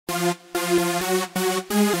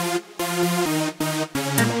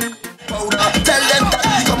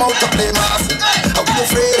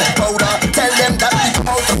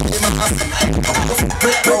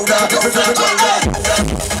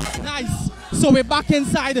Nice. So we're back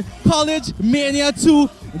inside College Mania 2.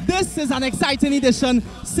 This is an exciting edition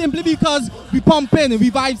simply because we pumping, we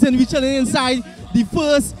vibing, we chilling inside the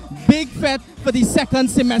first big fete for the second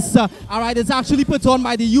semester. Alright, it's actually put on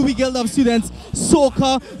by the UWI Guild of Students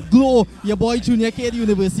Soca Glow. Your boy Junior K at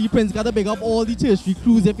University Prince. Gotta big up all the tertiary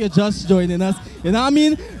crews if you're just joining us. You know what I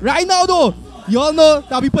mean? Right now though, you all know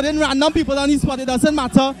that we put in random people on the spot. It doesn't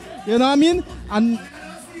matter. You know what I mean? And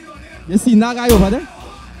you see that guy over there?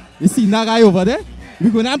 You see that guy over there? We're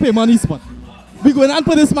going to put him on the spot. We're going to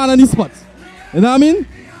put this man on the spot. You know what I mean?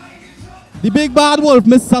 The big bad wolf,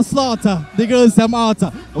 Mr. Slaughter. The girls, Sam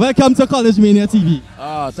Arthur. Welcome to College Mania TV.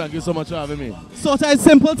 Thank you so much for having me. Sort of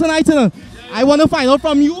simple tonight, you know. I want to find out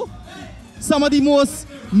from you some of the most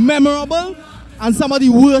memorable and some of the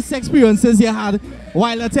worst experiences you had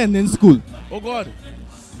while attending school. Oh God.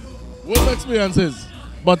 Worst experiences.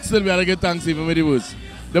 But still we have to get thanks even with the worst.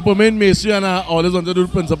 The main ministry and I always wanted to do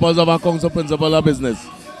principles of accounts or principle of business.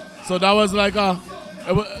 So that was like at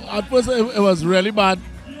first it was really bad,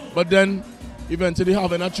 but then eventually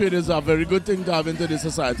having a trade is a very good thing to have into this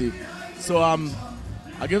society. So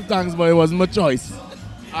I give thanks, but it wasn't my choice.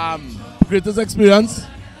 Greatest experience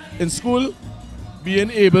in school,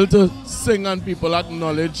 being able to sing and people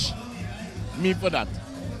acknowledge me for that.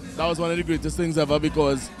 That was one of the greatest things ever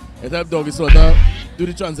because it helped Doggy sort of do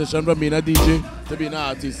the transition from being a DJ to being an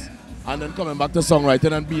artist. And then coming back to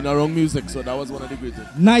songwriting and being around music. So that was one of the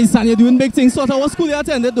greatest. Nice, and you're doing big things. Sort of what school you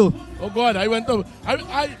attended though? Oh God, I went to, me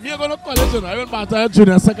going to college, you know. I went back to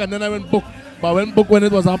junior second, then I went book. But I went book when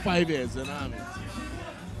it was 5 years, you know what I mean?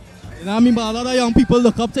 You know what I mean? But a lot of young people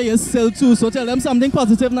look up to you still too. So tell them something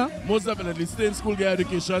positive now. Most definitely, stay in school, get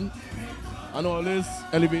education, and always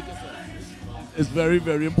elevate yourself. It's very,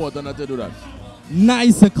 very important that you do that.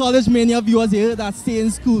 Nice. College Mania viewers here that stay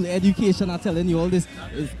in school, education, I'm telling you all this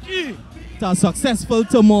is key to a successful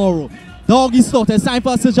tomorrow. Doggy Slaughter, it's time for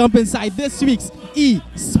us to jump inside this week's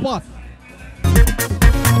E-Spot.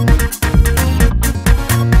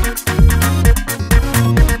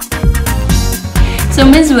 So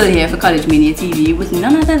Ms. Will here for College Mania TV with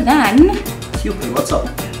none other than... Cupid, what's up?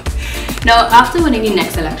 Now, after winning the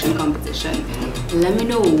next selection competition, let me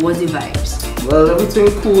know what's the vibes. Well, everything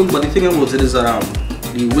cool, but the thing about it is that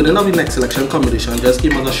the winning of the next selection competition just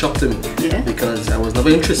came as a shock to me. Yeah. Because I was never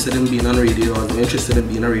interested in being on radio, I was never interested in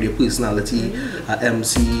being a radio personality, a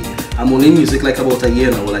MC. I'm only in music like about a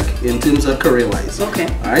year now, like in terms of career-wise. Okay.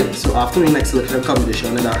 Alright, so after the next selection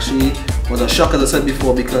competition, it actually was a shock, as I said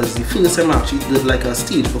before, because the first time I actually did like a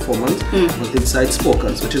stage performance was inside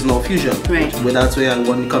Spokers, which is now Fusion. Right. Where that's where I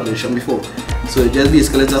won the competition before. So it just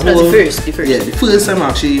basically it's a whole... The first. Yeah, the first time I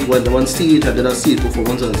actually went on stage, I did a stage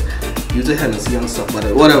performance was using Hennessy and stuff, but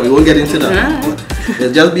whatever, we won't get into that. But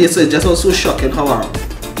it's just basically, it's just also shocking how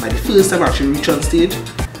like the first time I actually reached on stage,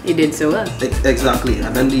 You did so well. Exactly,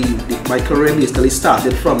 and then my career basically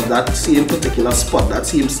started from that same particular spot, that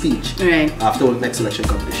same stage. Right. After the next selection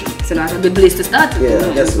competition. So that's a good place to start. Yeah,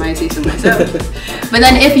 that's might say so myself. But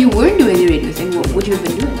then, if you weren't doing the radio thing, what would you have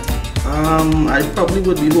been doing? I probably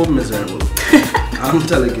would be more miserable. I'm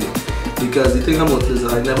telling you. Because the thing about it is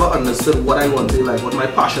I never understood what I wanted, like what my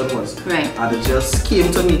passion was. Right. And it just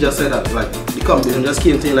came to me, just said that, like the competition just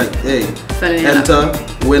came to me like, hey, enter,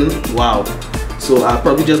 win, wow. So I'll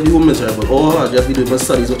probably just be more miserable. Or I'll just be doing my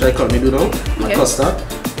studies, which I currently do now, my Costa.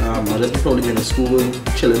 I'll just be probably going to school,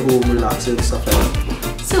 chilling home, relaxing, stuff like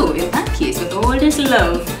that. So in that case, with all this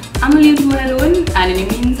love, I'm gonna leave you alone. And in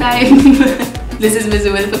the meantime, this is Ms.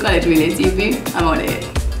 Will for College Mania TV. I'm out of here.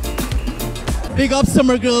 Big up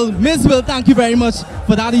summer girl, Ms. Will, thank you very much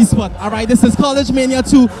for that e-spot. Alright, this is College Mania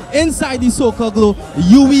 2 inside the Soca Glow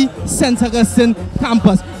UWI St. Augustine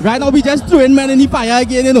campus. Right now we just throwing men in the fire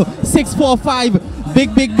again, you know. 645,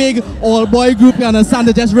 big all boy group, you understand,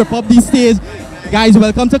 they just rip up the stage. Guys,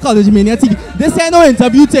 welcome to College Mania TV. This ain't no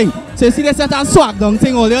interview thing. So you see they set a swag down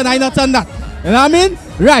thing all there and I not done that. You know what I mean?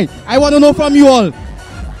 Right, I want to know from you all,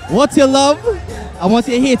 what you love and what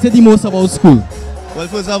you hated the most about school. Well,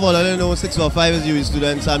 first of all, I don't know 645 is UWI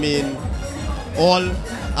students. I mean, all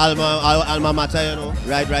alma mater, you know,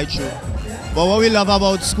 right through. But what we love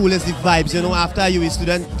about school is the vibes, you know. After a UWI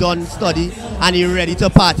student done study and you're ready to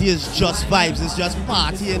party, it's just vibes, it's just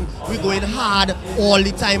partying. We're going hard all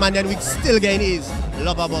the time and then we still getting A's.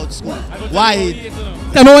 Love about school. Why?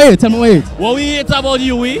 Tell me wait. What we hate about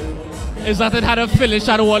UWI is that it had a finish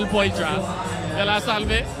at 1 point draft. You understand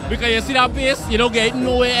me? Because you see that pace, you don't get it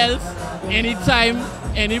nowhere else. Anytime,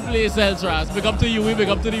 any place else, Ras. Big up to UWI, big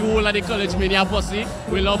up to the whole of the College Mania posse.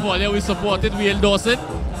 We love all it, we support it, we endorse it.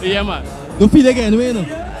 Yeah, man. Don't feel again, way no.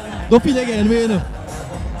 Don't feel again, way no.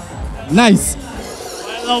 Nice.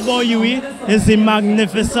 I love about UE is the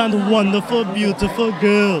magnificent, wonderful, beautiful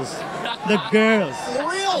girls. The girls.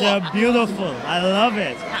 They're beautiful. I love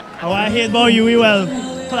it. And what I hate about UE, well,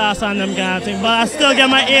 class and them kind of thing. But I still get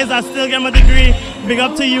my A's, I still get my degree. Big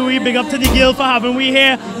up to UE, big up to the Guild for having we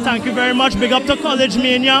here. Thank you very much. Big up to College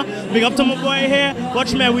Mania. Big up to my boy here.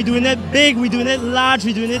 Watch me, we doing it big, we doing it large,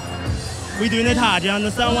 we doing it hard. You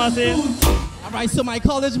understand what I'm saying? Alright, so my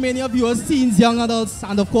College Mania viewers, teens, young adults,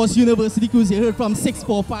 and of course University crews, you heard from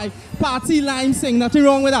 645. Party line sing, nothing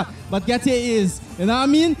wrong with that. But get your ears, you know what I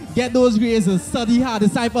mean? Get those grades and study hard.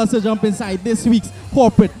 It's time for us to jump inside this week's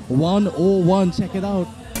Corporate 101. Check it out.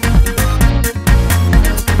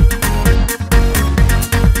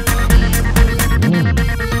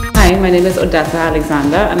 Hi, my name is Odessa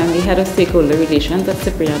Alexander and I'm the Head of Stakeholder Relations at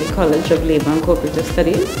Cipriani College of Labor and Cooperative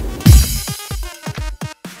Studies.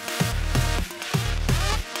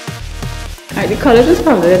 The college was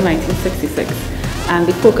founded in 1966 and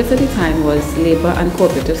the focus at the time was Labor and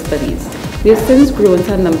Cooperative Studies. We have since grown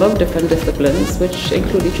to a number of different disciplines which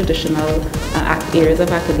include the traditional areas of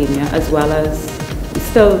academia as well as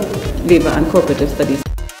still Labor and Cooperative Studies.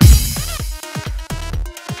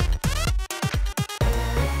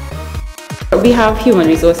 We have human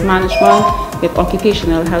resource management, we have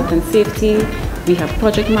occupational health and safety, we have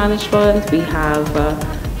project management, we have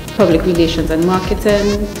public relations and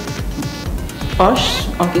marketing, OSH,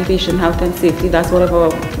 Occupation, Health and Safety, that's one of our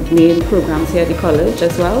main programs here at the college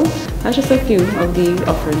as well. That's just a few of the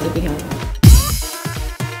offerings that we have.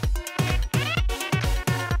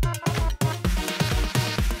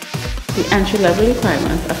 The entry-level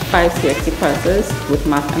requirements are 5 CXC courses with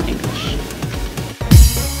Math and English.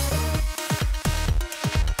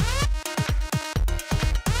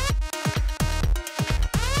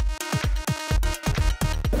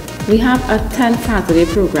 We have a 10 Saturday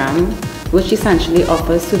program which essentially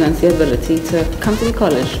offers students the ability to come to the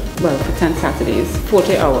college, well, for 10 Saturdays,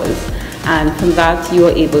 40 hours, and from that you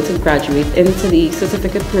are able to graduate into the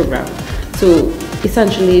certificate program. So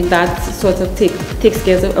essentially that sort of takes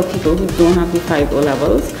care of people who don't have the 5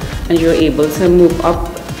 O-levels, and you're able to move up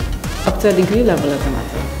to a degree level as a matter.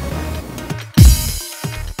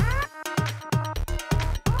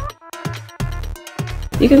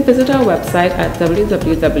 You can visit our website at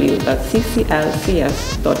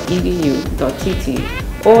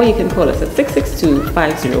www.cclcs.edu.tt or you can call us at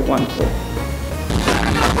 662-5014.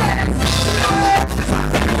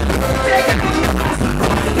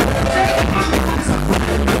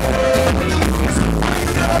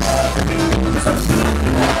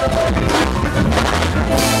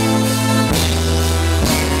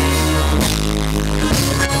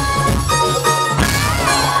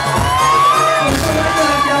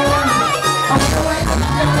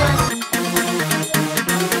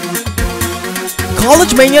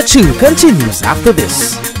 College Mania 2 continues after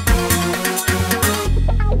this.